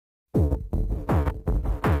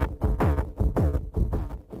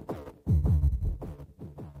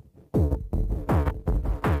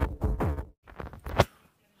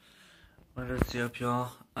What's up,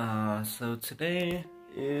 y'all? So today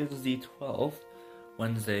is the 12th,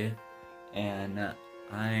 Wednesday, and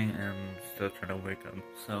I am still trying to wake up.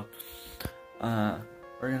 So,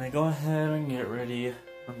 we're gonna go ahead and get ready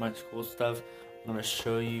for my school stuff. I'm gonna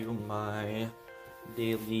show you my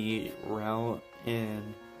daily route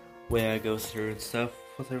and way I go through and stuff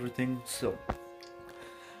with everything. So,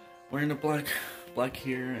 wearing a black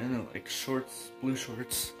here and like shorts, blue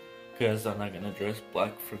shorts. Because I'm not gonna dress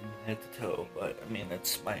black from head to toe, but I mean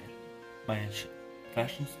that's my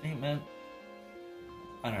fashion statement.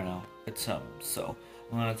 I don't know. It's so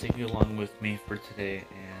I'm gonna take you along with me for today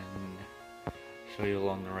and show you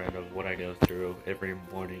along the ride of what I go through every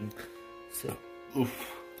morning. So,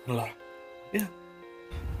 yeah.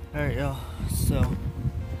 All right, y'all. So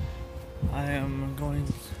I am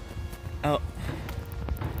going out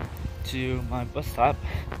to my bus stop.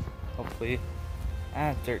 Hopefully.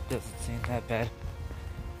 Dirt doesn't seem that bad.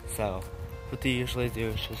 So, what they usually do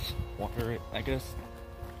is just water it, I guess.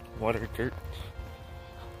 Water dirt.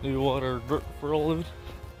 Do water dirt for a living.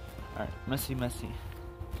 Alright, messy.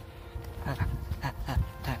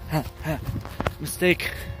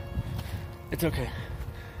 Mistake. It's okay.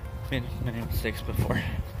 Made many mistakes before.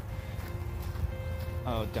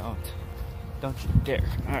 Oh, don't you dare.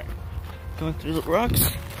 Alright. Going through the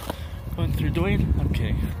rocks. Going through Dwayne. I'm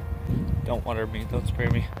kidding. Don't water me, don't spray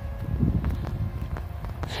me.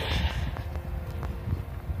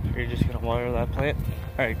 You're just gonna water that plant?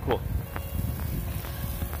 Alright, cool.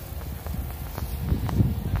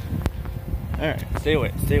 Alright, stay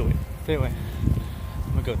away. I'm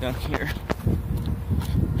gonna go down here.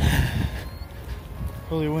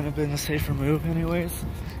 Probably wouldn't have been a safer move anyways,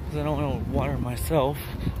 because I don't want to water myself,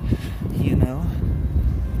 you know.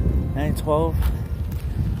 9:12.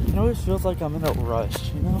 It always feels like I'm in a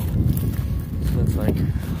rush, you know? So it's like,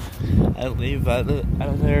 I leave out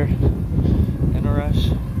of there in a rush.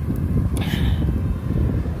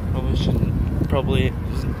 Probably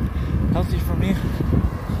isn't healthy for me.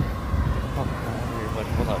 Probably not everybody,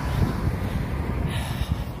 hold up.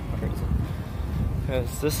 Where is it?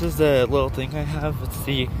 Because this is the little thing I have. It's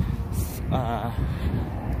the,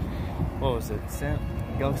 what was it?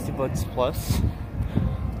 Galaxy Buds Plus.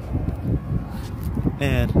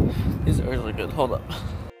 And these are really good. Hold up.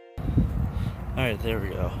 Alright, there we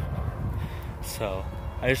go. So,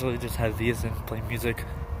 I usually just have these and play music.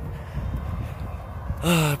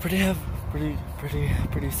 Pretty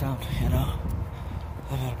sound, you know?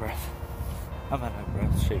 I'm out of breath. I'm out of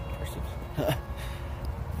breath, shape person.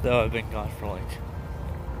 Though I've been gone for like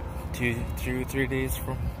 3 days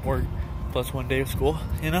from work, plus 1 day of school,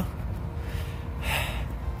 you know?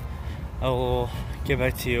 I will get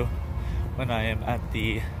back to you when I am at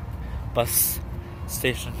the bus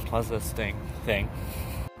station plaza thing.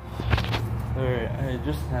 Alright, I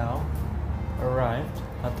just now arrived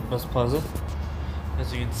at the bus plaza.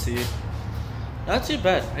 As you can see, not too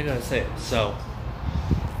bad, I gotta say. So,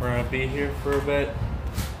 we're gonna be here for a bit.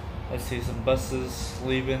 I see some buses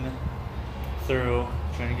leaving through,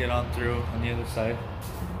 trying to get on through on the other side.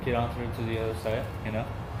 Get on through to the other side, you know?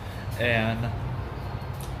 And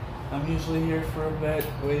I'm usually here for a bit,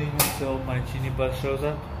 waiting until my genie bus shows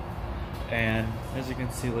up. And as you can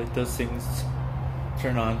see, like, those things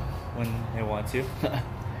turn on when they want to.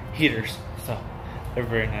 Heaters, so they're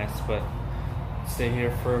very nice. But stay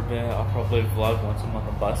here for a bit. I'll probably vlog once I'm on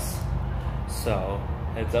the bus. So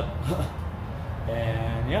heads up.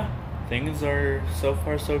 And yeah, things are so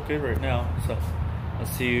far so good right now. So I'll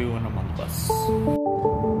see you when I'm on the bus.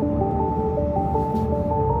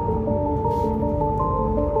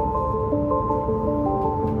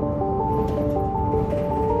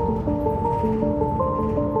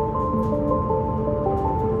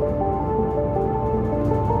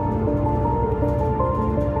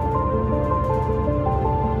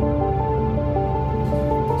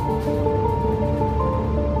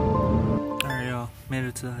 Made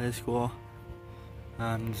it to the high school.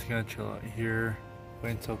 I'm just gonna chill out here,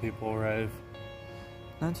 wait until people arrive.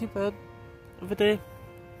 Not too bad of a day.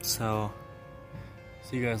 So,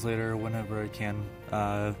 see you guys later whenever I can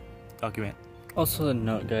document. Also a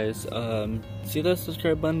note, guys, see that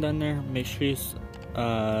subscribe button down there? Make sure you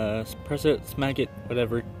press it, smack it,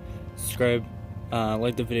 whatever. Subscribe,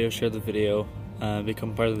 like the video, share the video,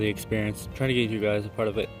 become part of the experience. Try to get you guys a part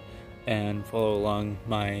of it and follow along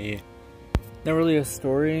my, not really a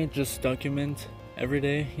story, just document every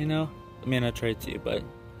day, you know? I mean, I try to, but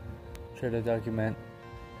try to document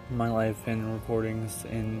my life and recordings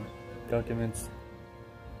and documents.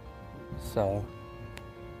 So,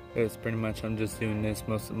 it's pretty much, I'm just doing this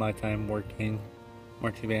most of my time working,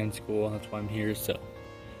 marching band school, that's why I'm here. So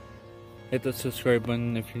hit the subscribe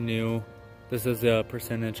button if you're new, this is the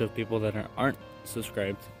percentage of people that aren't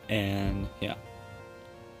subscribed, and yeah.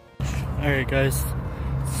 Alright guys,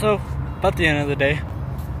 so about the end of the day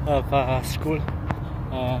of school,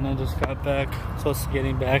 and I just got back, supposed to be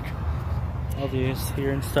getting back all these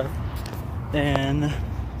here and stuff, and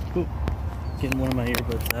getting one of my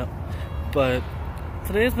earbuds out. But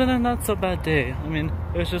today's been a not so bad day. I mean,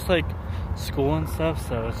 it was just like school and stuff,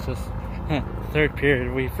 so it's just third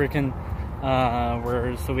period. We freaking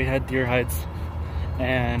so we had deer hides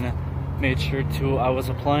and made sure to, I was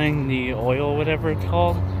applying the oil, whatever it's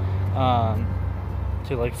called,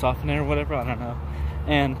 to like soften it or whatever, I don't know.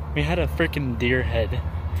 And we had a freaking deer head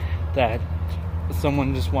that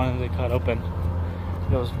someone just wanted to cut open.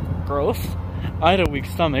 It was gross. I had a weak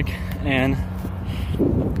stomach, and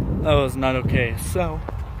that was not okay. So,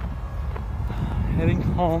 heading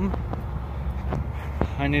home.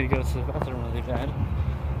 I need to go to the bathroom really bad,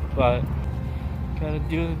 but gotta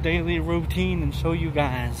do the daily routine and show you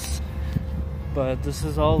guys. But this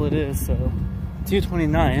is all it is. So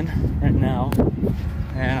 2:29 right now,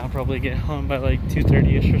 and I'll probably get home by like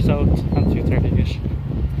 2:30ish or so. Not 2:30ish,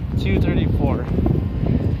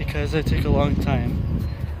 2:34, because I take a long time,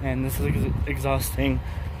 and this is exhausting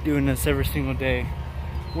doing this every single day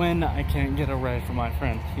when I can't get a ride from my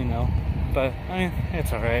friend, you know. But I mean,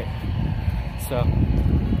 it's alright. So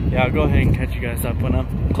yeah, I'll go ahead and catch you guys up when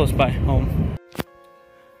I'm close by home.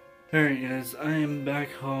 Alright guys, I am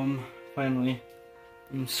back home finally.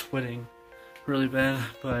 I'm sweating really bad,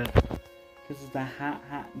 but this is the hot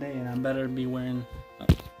day, and I better be wearing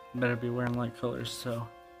light colors. So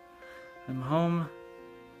I'm home,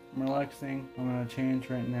 I'm relaxing. I'm gonna change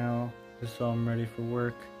right now just so I'm ready for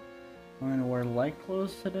work. I'm gonna wear light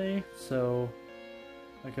clothes today, so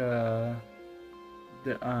like what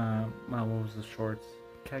was the shorts?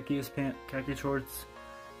 Khaki shorts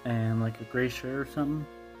and like a gray shirt or something,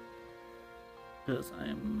 because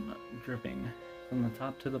I'm dripping from the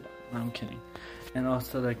top to the bottom. No, I'm kidding. And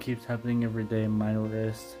also that keeps happening every day. My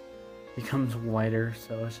wrist becomes whiter,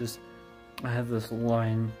 so it's just, I have this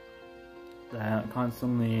line that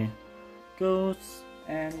constantly goes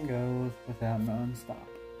and goes without non-stop.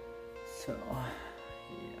 So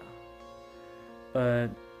yeah, but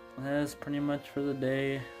that's pretty much for the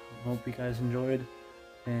day. Hope you guys enjoyed,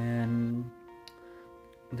 and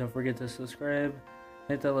don't forget to subscribe,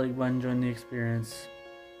 hit that like button, join the experience.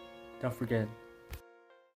 Don't forget,